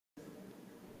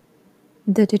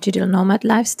The digital nomad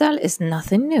lifestyle is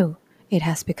nothing new. It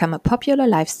has become a popular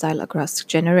lifestyle across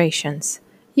generations.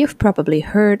 You've probably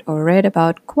heard or read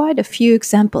about quite a few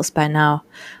examples by now,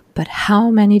 but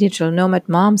how many digital nomad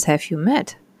moms have you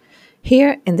met?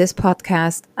 Here in this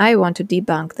podcast, I want to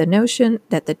debunk the notion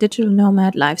that the digital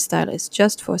nomad lifestyle is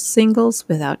just for singles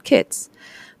without kids.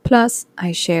 Plus,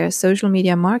 I share social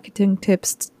media marketing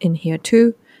tips in here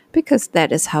too, because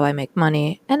that is how I make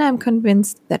money, and I'm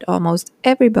convinced that almost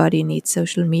everybody needs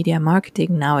social media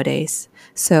marketing nowadays.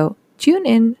 So, tune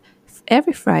in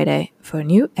every Friday for a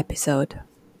new episode.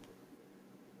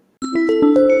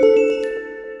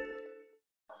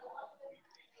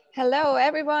 Hello,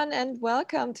 everyone, and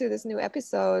welcome to this new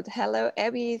episode. Hello,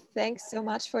 Abby. Thanks so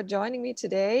much for joining me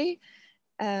today.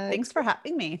 Thanks for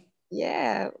having me.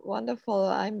 Yeah, wonderful.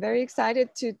 I'm very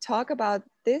excited to talk about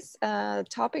this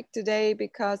topic today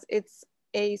because it's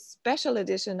a special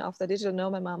edition of the Digital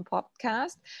Nomad Mom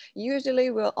podcast.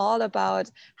 Usually, we're all about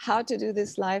how to do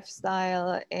this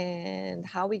lifestyle and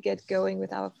how we get going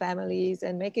with our families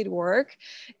and make it work.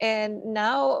 And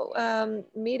now,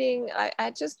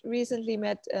 I just recently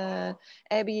met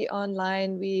Abby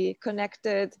online. We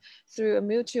connected through a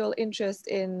mutual interest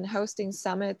in hosting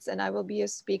summits, and I will be a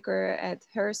speaker at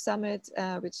her summit,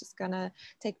 which is gonna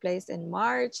take place in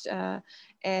March.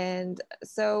 And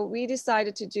so we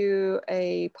decided to do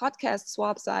a podcast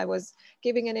swap. So I was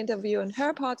giving an interview on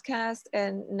her podcast,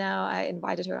 and now I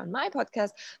invited her on my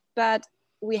podcast. But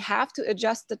we have to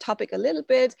adjust the topic a little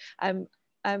bit. I'm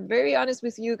very honest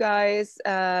with you guys,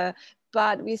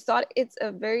 but we thought it's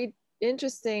a very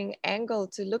interesting angle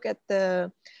to look at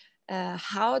the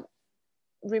how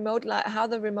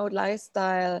the remote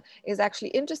lifestyle is actually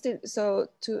interesting so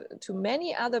to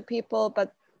many other people,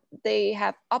 but they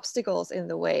have obstacles in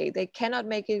the way. They cannot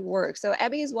make it work. So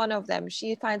Abby is one of them.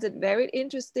 She finds it very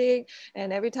interesting,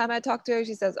 and every time I talk to her,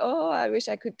 she says, oh, I wish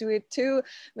I could do it too.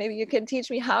 Maybe you can teach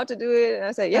me how to do it. And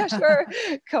I say, yeah, sure,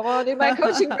 come on in my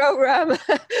coaching program.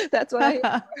 That's what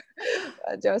I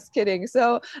just kidding.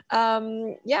 So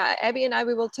yeah, Abby and I,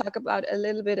 we will talk about a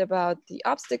little bit about the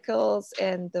obstacles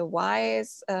and the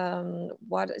whys,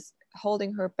 what is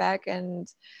holding her back, and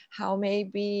how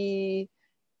maybe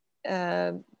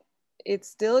it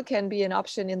still can be an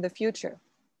option in the future,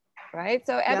 right?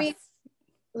 So Abby, Yes.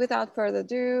 without further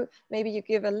ado, maybe you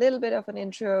give a little bit of an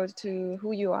intro to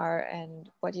who you are and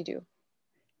what you do.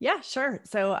 Yeah, sure.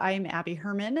 So I'm Abby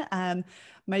Herman.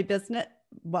 My business,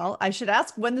 well, I should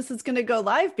ask when this is going to go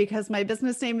live because my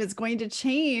business name is going to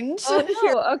change. Oh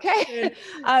no, okay.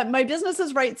 My business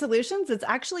is Right Solutions. It's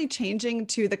actually changing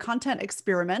to the Content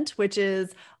Experiment, which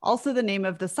is also the name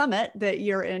of the summit that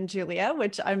you're in, Julia,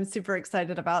 which I'm super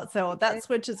excited about. So that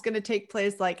switch is going to take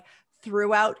place like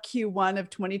throughout Q1 of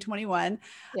 2021.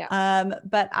 Yeah.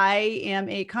 But I am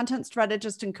a content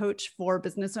strategist and coach for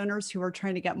business owners who are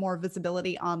trying to get more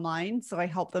visibility online. So I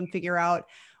help them figure out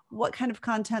what kind of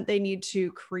content they need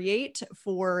to create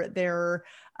for their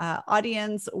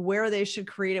audience, where they should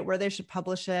create it, where they should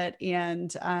publish it,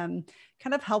 and kind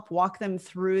of help walk them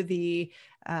through the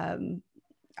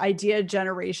idea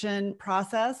generation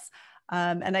process.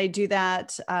 And I do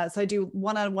that. So I do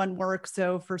one-on-one work.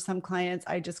 So for some clients,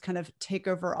 I just kind of take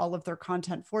over all of their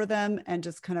content for them and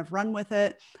just kind of run with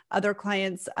it. Other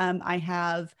clients, I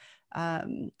have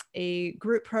a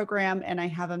group program and I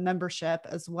have a membership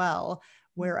as well,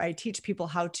 where I teach people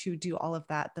how to do all of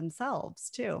that themselves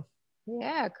too.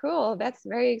 Yeah, cool. That's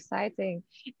very exciting.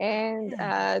 And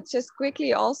just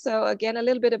quickly, also, again, a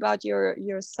little bit about your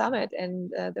summit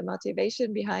and the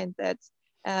motivation behind that.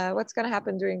 What's going to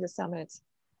happen during the summit?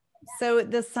 So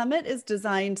the summit is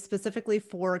designed specifically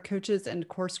for coaches and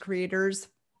course creators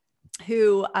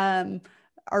who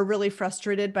are really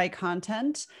frustrated by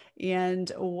content and,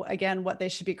 again, what they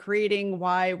should be creating,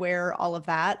 why, where, all of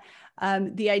that.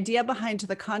 The idea behind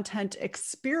the content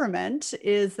experiment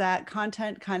is that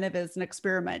content kind of is an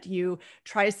experiment. You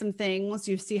try some things,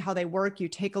 you see how they work, you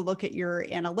take a look at your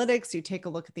analytics, you take a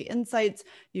look at the insights,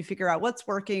 you figure out what's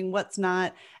working, what's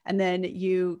not, and then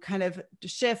you kind of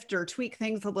shift or tweak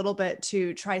things a little bit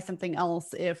to try something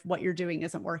else if what you're doing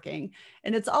isn't working.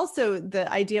 And it's also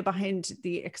the idea behind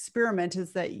the experiment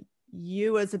is that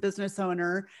you as a business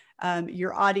owner,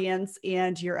 your audience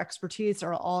and your expertise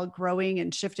are all growing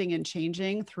and shifting and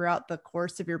changing throughout the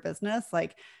course of your business.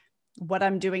 Like what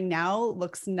I'm doing now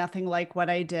looks nothing like what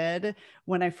I did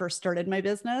when I first started my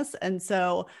business. And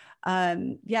so,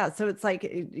 so it's like,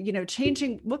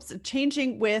 changing with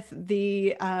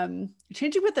the,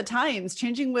 changing with the times,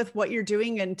 changing with what you're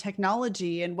doing in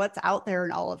technology and what's out there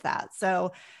and all of that.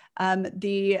 So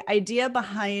the idea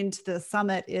behind the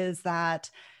summit is that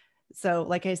So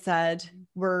like I said,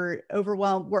 we're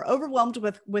overwhelmed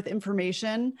with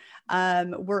information.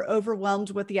 We're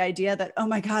overwhelmed with the idea that, oh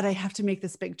my God, I have to make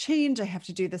this big change. I have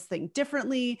to do this thing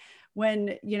differently,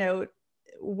 when,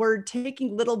 we're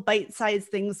taking little bite-sized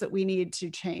things that we need to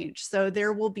change. So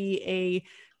there will be a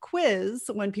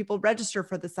quiz when people register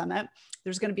for the summit.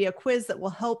 There's going to be a quiz that will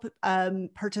help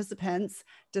participants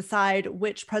decide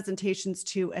which presentations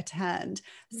to attend.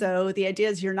 So the idea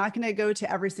is you're not going to go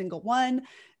to every single one.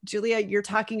 Julia, you're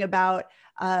talking about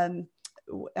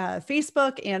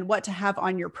Facebook and what to have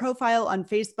on your profile on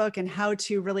Facebook and how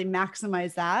to really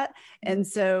maximize that. And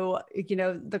so,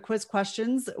 the quiz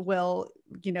questions will,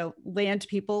 land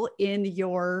people in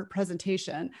your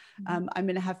presentation. I'm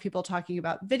going to have people talking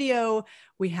about video.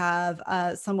 We have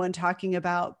someone talking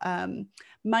about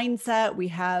mindset. We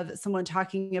have someone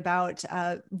talking about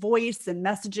voice and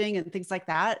messaging and things like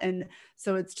that. And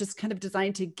so it's just kind of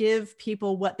designed to give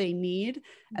people what they need.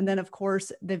 And then, of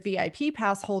course, the VIP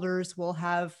pass holders will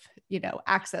have,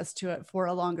 access to it for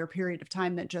a longer period of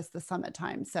time than just the summit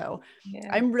time. So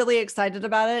I'm really excited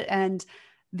about it. And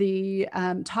the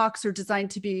talks are designed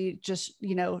to be just,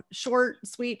 short,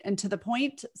 sweet, and to the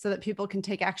point so that people can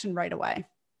take action right away.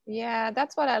 Yeah,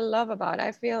 that's what I love about it.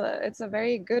 I feel it's a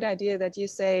very good idea that you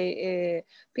say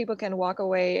people can walk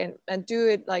away and do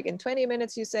it like in 20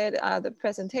 minutes, you said, the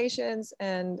presentations,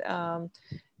 and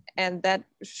that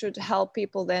should help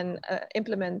people then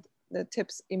implement the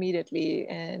tips immediately.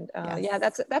 And yeah,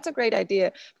 that's a great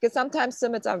idea, because sometimes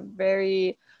summits are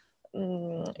very,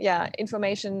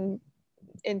 information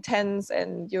intense,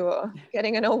 and you're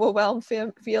getting an overwhelmed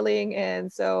feeling,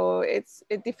 and so it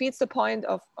defeats the point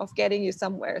of getting you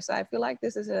somewhere. So I feel like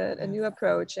this is a new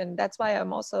approach, and that's why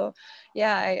I'm also,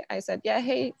 I said,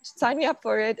 hey, sign me up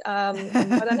for it. I'm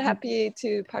more than happy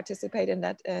to participate in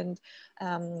that and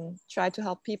try to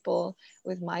help people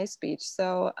with my speech.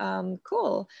 So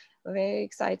cool. Very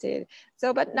excited.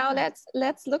 So, but now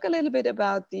let's look a little bit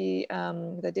about the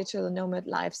digital nomad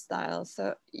lifestyle.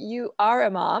 So you are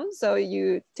a mom, so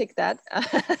you tick that.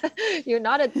 You're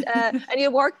not and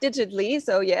you work digitally,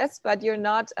 so yes, but you're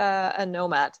not a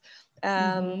nomad.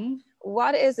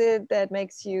 What is it that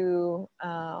makes you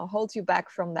hold you back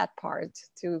from that part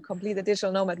to complete the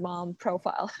digital nomad mom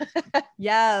profile?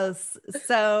 Yes.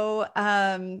 So,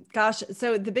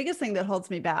 so the biggest thing that holds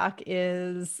me back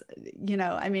is,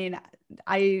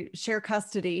 I share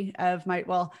custody of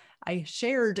I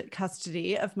shared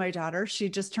custody of my daughter. She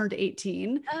just turned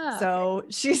 18. So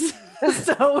she's,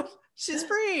 she's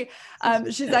free.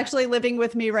 She's actually living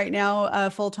with me right now,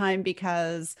 full-time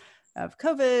because of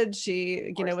COVID.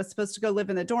 She, was supposed to go live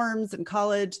in the dorms in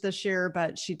college this year,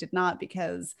 but she did not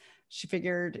because she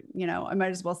figured, I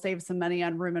might as well save some money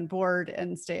on room and board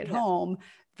and stay at home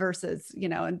versus,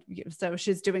 and so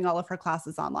she's doing all of her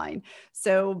classes online.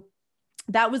 So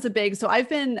that was so I've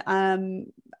been,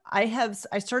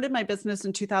 I started my business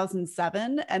in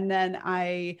 2007, and then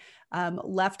I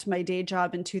left my day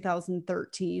job in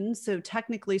 2013. So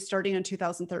technically starting in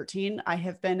 2013, I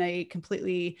have been a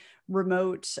completely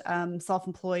remote,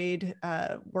 self-employed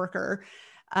worker.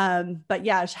 But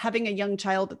yeah, having a young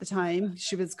child at the time,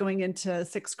 she was going into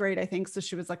 6th grade, I think. So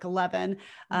she was like 11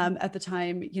 at the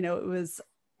time. It was,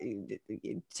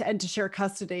 to share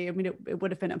custody. I mean, it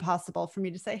would have been impossible for me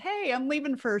to say, hey, I'm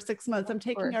leaving for 6 months. I'm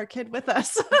taking our kid with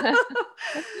us.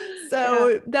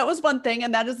 So that was one thing.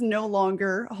 And that is no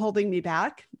longer holding me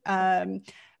back.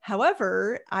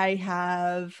 However, I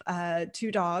have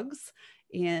 2 dogs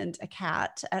and a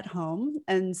cat at home.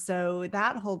 And so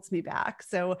that holds me back.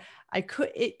 So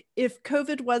if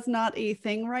COVID was not a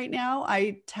thing right now,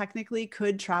 I technically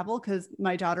could travel because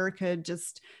my daughter could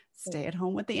just stay at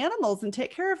home with the animals and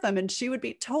take care of them. And she would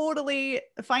be totally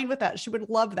fine with that. She would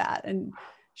love that. And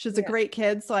she's a great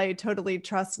kid. So I totally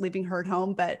trust leaving her at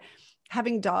home. But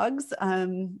having dogs,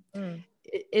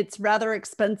 it's rather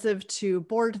expensive to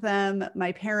board them.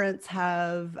 My parents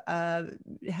have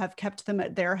kept them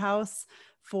at their house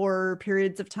for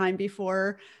periods of time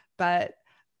before, but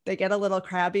they get a little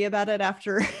crabby about it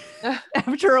after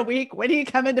a week. When do you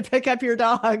come in to pick up your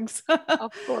dogs?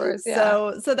 Of course.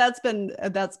 Yeah. So that's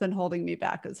been holding me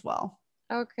back as well.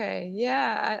 Okay.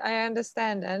 Yeah, I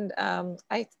understand. And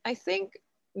I think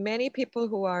many people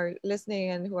who are listening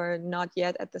and who are not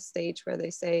yet at the stage where they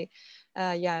say,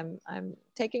 I'm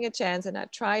taking a chance and I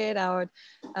try it out,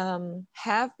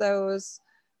 have those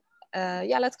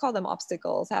let's call them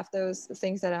obstacles, have those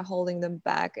things that are holding them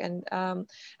back. And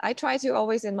I try to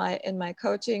always in my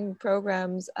coaching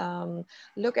programs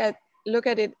look at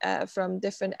it from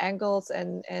different angles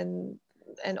and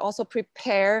also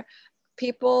prepare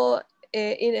people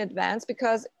in advance,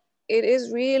 because it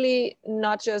is really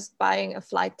not just buying a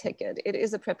flight ticket. It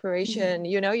is a preparation.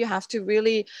 You know, you have to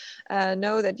really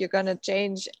know that you're going to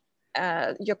change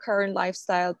your current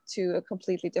lifestyle to a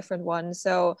completely different one.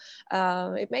 So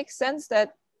it makes sense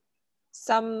that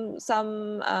some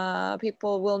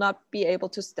people will not be able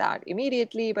to start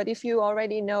immediately, but if you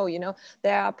already know, you know,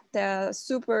 there are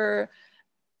super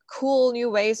cool new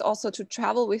ways also to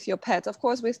travel with your pets. Of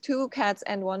course, with two cats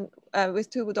and with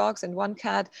two dogs and one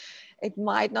cat, it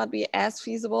might not be as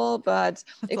feasible. But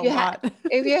That's if a you lot.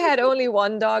 if you had only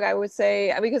one dog, I would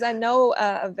say, because I know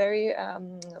a very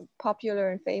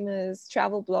popular and famous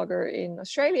travel blogger in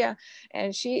Australia,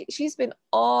 and she's been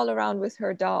all around with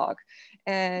her dog.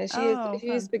 And Oh,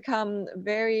 she's fun. become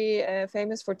very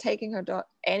famous for taking her dog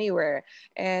anywhere.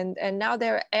 And now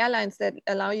there are airlines that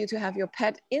allow you to have your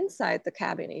pet inside the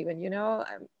cabin even, you know.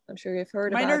 I'm sure you've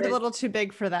heard Mine about are a it. little too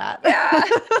big for that. Yeah,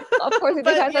 of course, it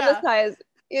But depends on the yeah, size.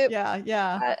 Yep.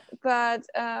 yeah. But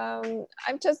I'm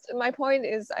just, my point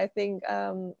is, I think,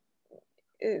 of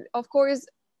course,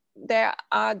 there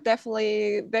are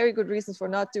definitely very good reasons for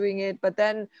not doing it. But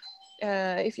then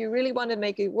if you really want to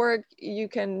make it work, you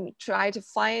can try to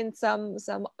find some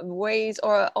ways,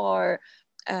 or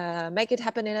make it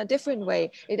happen in a different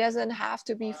way. It doesn't have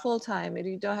to be full time.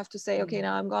 You don't have to say, okay,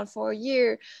 now I'm gone for a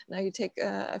year. Now you take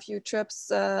a few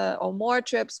trips or more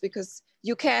trips because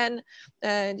you can,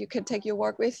 and you can take your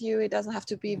work with you. It doesn't have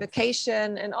to be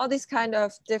vacation, and all these kind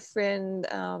of different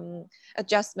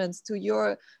adjustments to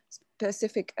your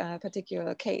specific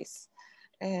particular case.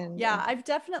 And Yeah, I've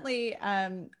definitely,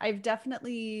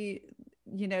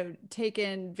 you know,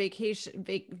 taken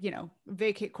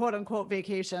quote unquote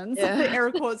vacations, yeah. air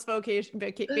quotes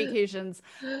vacations,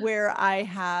 where I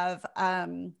have,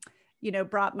 you know,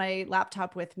 brought my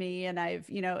laptop with me, and I've,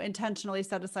 you know, intentionally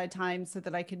set aside time so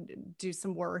that I could do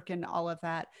some work and all of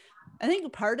that. I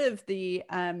think part of the,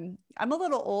 I'm a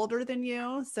little older than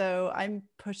you, so I'm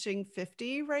pushing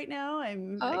 50 right now. I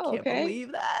Oh, can't okay.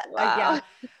 believe that. Yeah. Wow.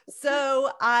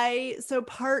 So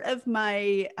part of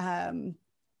my, I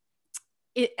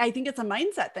think it's a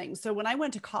mindset thing. So when I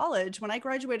went to college, when I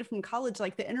graduated from college,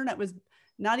 like the internet was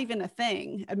not even a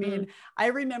thing. I mean, I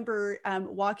remember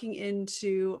walking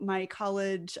into my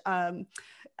college, my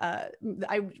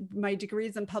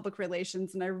degrees in public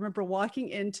relations, and I remember walking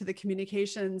into the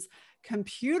communications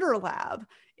computer lab,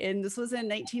 and this was in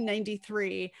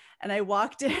 1993. And I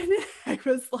walked in, and I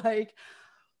was like,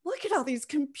 look at all these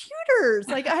computers.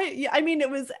 Like I mean, it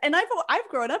was, and I've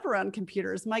grown up around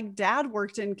computers. My dad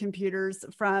worked in computers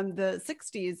from the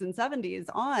 60s and 70s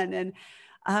on.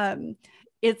 And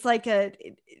it's like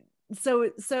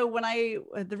so when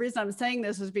the reason I'm saying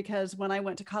this is because when I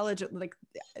went to college,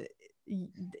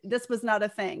 this was not a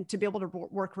thing to be able to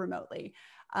work remotely,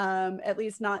 at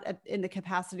least not in the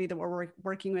capacity that we're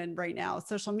working in right now.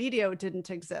 Social media didn't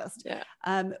exist. Yeah.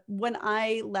 When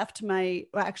I left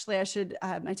actually I should,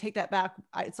 I take that back.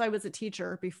 So I was a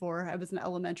teacher before. I was an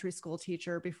elementary school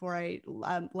teacher before I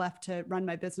left to run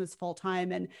my business full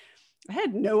time. And I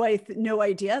had no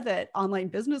idea that online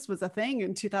business was a thing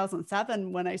in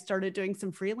 2007 when I started doing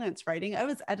some freelance writing. I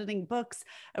was editing books,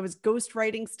 I was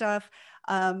ghostwriting stuff,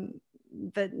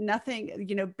 but nothing,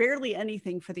 you know, barely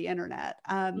anything for the internet.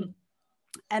 And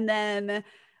then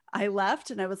I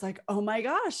left and I was like, oh my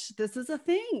gosh, this is a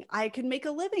thing. I can make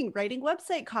a living writing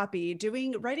website copy,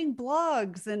 writing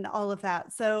blogs and all of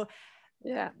that. So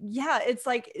Yeah. it's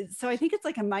like, so I think it's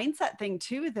like a mindset thing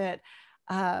too, that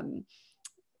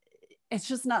it's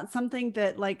just not something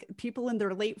that like people in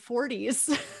their late 40s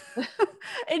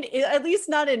and at least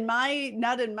not in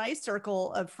my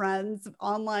circle of friends,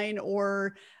 online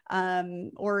or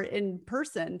in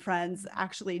person friends,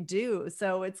 actually do.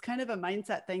 So it's kind of a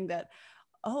mindset thing that,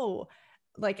 oh,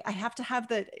 like I have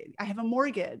a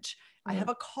mortgage, I have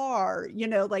a car, you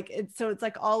know, like it's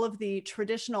like all of the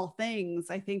traditional things.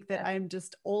 I think that I'm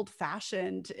just old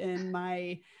fashioned in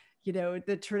my, you know,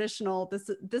 the traditional,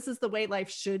 this is the way life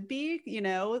should be, you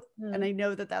know. And I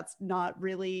know that that's not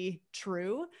really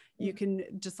true. You can,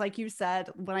 just like you said,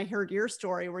 when I heard your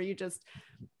story where you just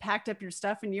packed up your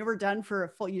stuff and you were done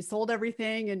for you sold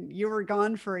everything and you were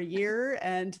gone for a year,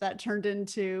 and that turned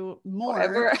into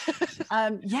more.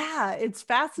 Yeah, it's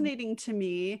fascinating to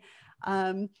me.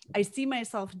 I see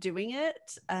myself doing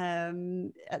it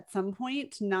at some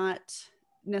point, not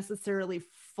necessarily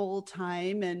full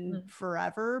time and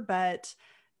forever, but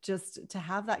just to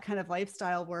have that kind of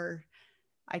lifestyle where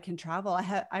I can travel.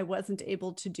 I wasn't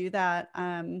able to do that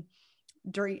in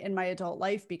my adult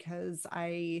life because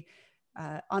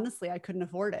honestly, I couldn't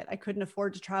afford it. I couldn't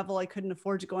afford to travel. I couldn't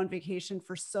afford to go on vacation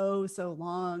for so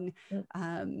long.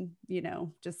 You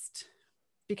know, just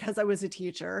because I was a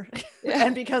teacher Yeah.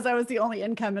 and because I was the only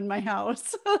income in my house.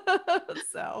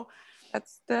 So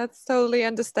That's totally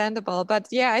understandable. But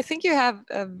yeah, I think you have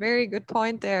a very good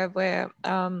point there where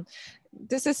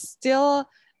this is still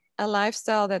a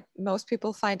lifestyle that most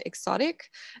people find exotic,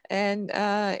 and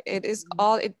it is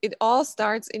all it all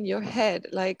starts in your head,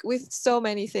 like with so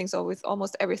many things, or with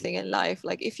almost everything in life.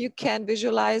 Like if you can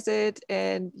visualize it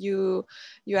and you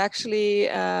actually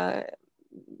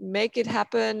make it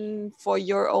happen for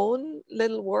your own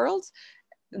little world,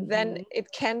 then it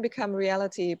can become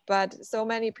reality. But so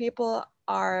many people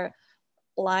are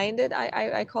blinded.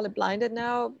 I call it blinded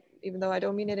now, even though I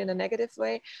don't mean it in a negative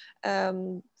way,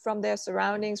 from their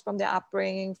surroundings, from their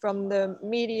upbringing, from the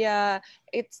media.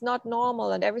 It's not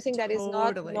normal, and everything that is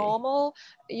not totally. normal,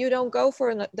 you don't go for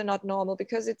the not normal,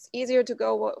 because it's easier to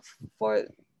go for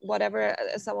whatever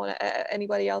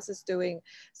anybody else is doing.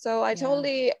 So I Yeah.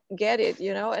 totally get it,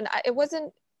 and it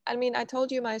wasn't. I mean, I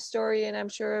told you my story, and I'm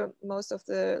sure most of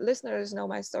the listeners know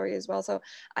my story as well. So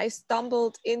I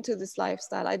stumbled into this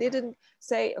lifestyle. I didn't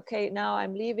say, okay, now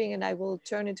I'm leaving and I will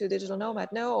turn into a digital nomad.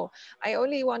 No, I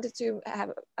only wanted to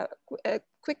have a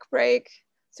quick break,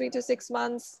 3 to 6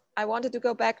 months. I wanted to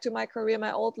go back to my career,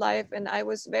 my old life. And I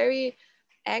was very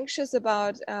anxious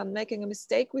about making a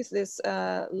mistake with this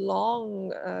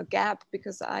long gap,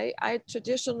 because I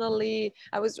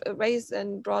was raised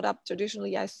and brought up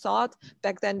traditionally. I thought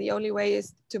back then the only way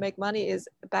is to make money is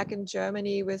back in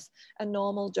Germany with a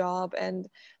normal job, and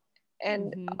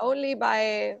only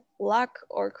by luck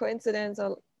or coincidence,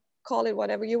 or call it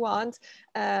whatever you want,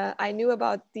 I knew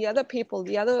about the other people,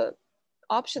 the other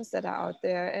options that are out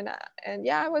there, and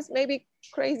yeah, I was maybe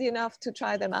crazy enough to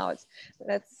try them out.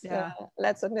 Yeah.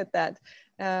 Let's admit that,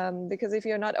 because if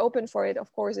you're not open for it,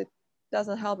 of course it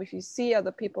doesn't help if you see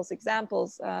other people's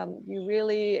examples. You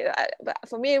really, but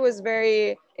for me it was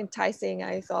very enticing.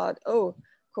 I thought, oh,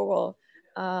 cool,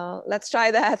 let's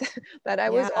try that. But I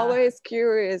was Yeah. always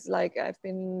curious. Like I've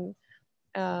been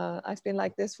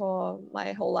like this for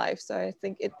my whole life, so I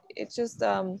think it just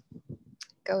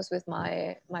goes with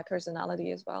my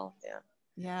personality as well. Yeah.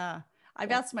 Yeah. I've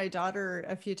Yeah. asked my daughter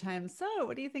a few times, so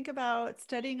what do you think about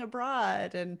studying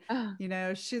abroad? And Ah,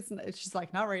 she's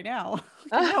like, not right now.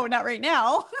 ah, No, not right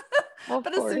now. of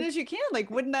But as soon course. as you can, like,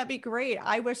 wouldn't that be great?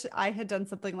 I wish I had done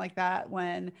something like that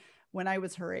when I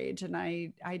was her age, and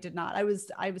I did not. I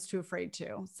was too afraid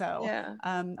to. So Yeah.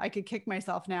 I could kick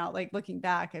myself now, like looking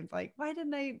back and like, why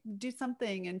didn't I do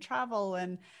something and travel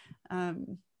and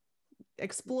um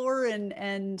explore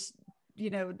and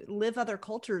live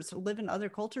in other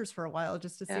cultures for a while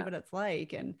just to see Yeah. what it's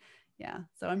like. And yeah,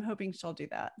 so I'm hoping she'll do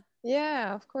that.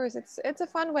 Yeah, of course. It's a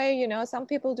fun way, Some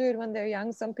people do it when they're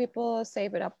young, some people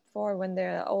save it up for when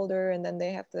they're older, and then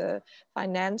they have the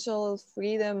financial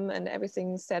freedom and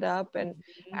everything set up. And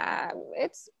Mhm.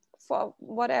 it's for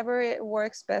whatever it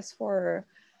works best for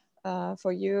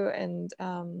you. And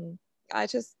I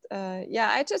just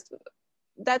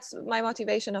that's my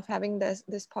motivation of having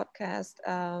this podcast.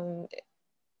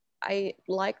 I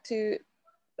like to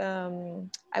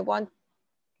I want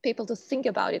people to think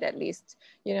about it, at least,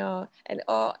 and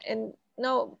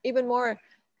no, even more.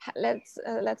 Let's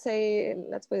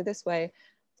put it this way: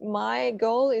 my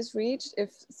goal is reached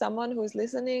if someone who's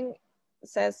listening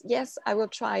says, yes, I will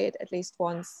try it at least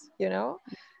once,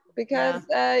 because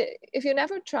Yeah. if you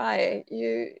never try,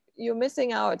 you're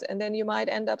missing out, and then you might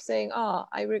end up saying, oh,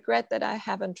 I regret that I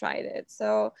haven't tried it.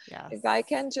 So if I Yes.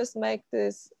 can just make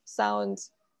this sound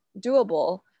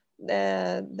doable,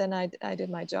 then I did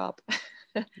my job.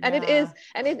 and it is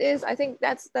Yeah. and it is I think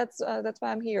that's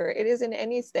why I'm here. It is in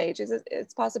any stage.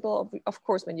 It's possible, of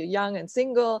course, when you're young and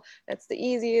single, that's the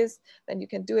easiest. Then you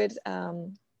can do it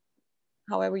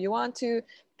however you want to,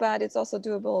 but it's also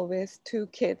doable with 2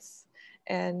 kids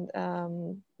and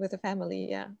with a family.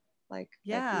 Yeah, like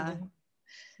Yeah. you. So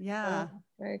Yeah.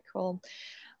 very cool.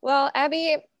 Well,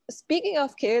 Abby, speaking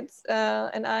of kids,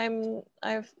 and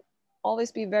I've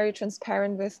always be very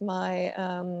transparent with my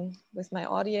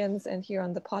audience and here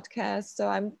on the podcast. So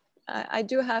I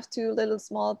do have 2 little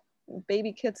small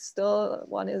baby kids still.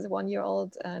 One is 1 year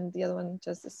old and the other one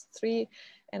just is 3.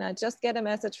 And I just get a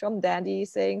message from daddy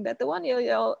saying that the 1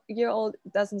 year old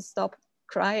doesn't stop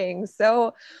crying.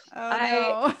 So Oh I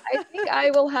no. I think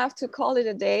I will have to call it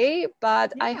a day,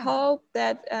 but I Yeah. hope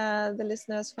that the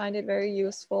listeners find it very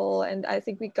useful. And I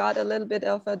think we got a little bit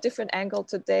of a different angle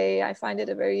today. I find it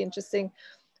a very interesting,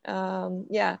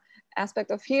 yeah,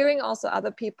 aspect of hearing also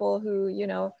other people who,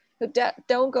 who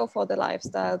don't go for the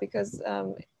lifestyle, because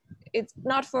it's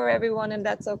not for everyone, and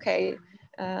that's okay.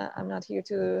 I'm not here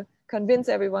to convince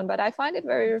everyone, but I find it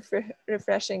very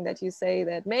refreshing that you say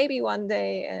that maybe one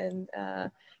day, and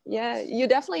yeah, you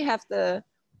definitely have the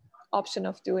option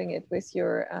of doing it with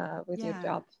your Yeah.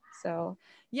 job. So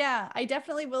Yeah, I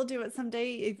definitely will do it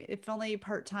someday, if only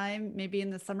part-time, maybe in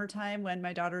the summertime when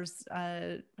my daughter's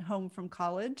home from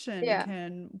college and yeah,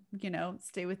 can,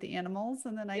 stay with the animals,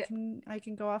 and then yeah, I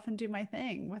can go off and do my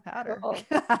thing without her. cool.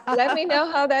 Let me know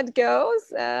how that goes.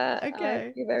 I'd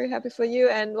Okay. be very happy for you.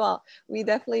 And well, we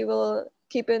definitely will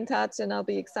keep in touch, and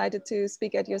I'll be excited to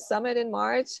speak at your summit in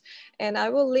March. And I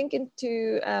will link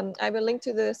to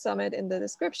the summit in the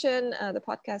description, the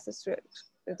podcast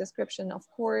the description, of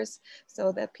course,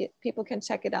 so that people can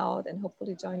check it out and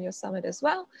hopefully join your summit as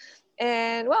well.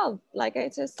 And well, like I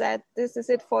just said, this is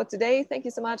it for today. Thank you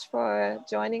so much for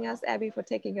joining us, Abby, for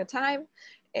taking your time.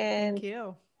 Thank And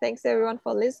you. thanks everyone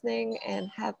for listening, and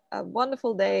have a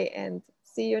wonderful day, and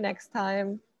see you next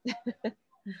time.